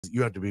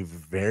You have to be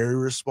very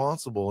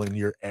responsible in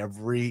your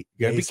every.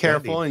 You gotta be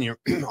careful, and you're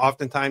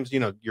oftentimes,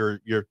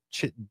 you're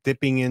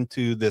dipping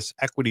into this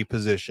equity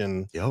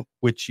position,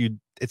 which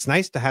it's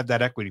nice to have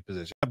that equity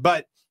position.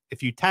 But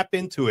if you tap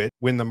into it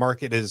when the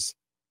market is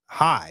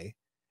high,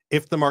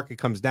 if the market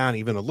comes down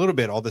even a little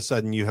bit, all of a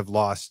sudden you have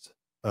lost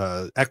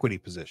equity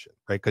position,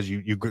 right? Because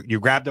you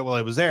grabbed it while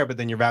it was there, but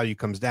then your value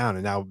comes down,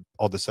 and now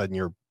all of a sudden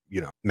you're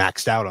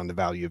maxed out on the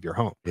value of your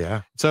home.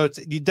 Yeah. So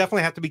you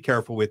definitely have to be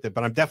careful with it,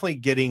 but I'm definitely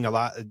getting a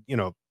lot,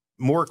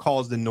 more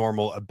calls than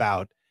normal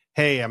about,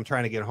 hey, I'm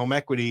trying to get home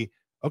equity.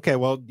 Okay,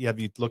 well, have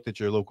you looked at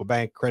your local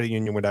bank, credit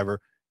union, whatever?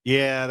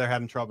 Yeah, they're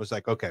having trouble. It's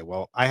like, okay,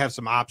 well, I have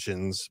some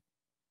options.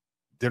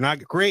 They're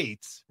not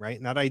great,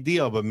 right? Not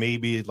ideal, but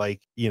maybe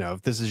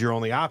if this is your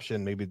only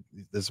option, maybe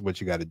this is what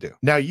you got to do.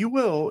 Now you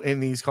will, in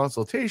these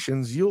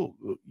consultations, you'll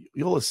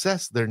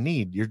assess their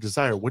need, your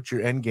desire, what's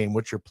your end game,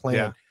 what's your plan.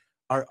 Yeah.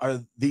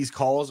 Are these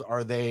calls,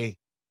 are they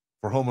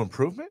for home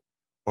improvement,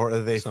 or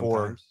are they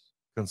for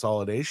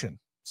consolidation?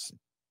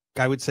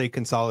 I would say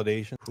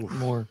consolidation.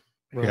 More.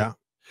 Right.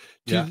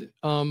 Yeah.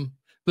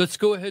 Let's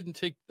go ahead and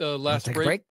take the last break.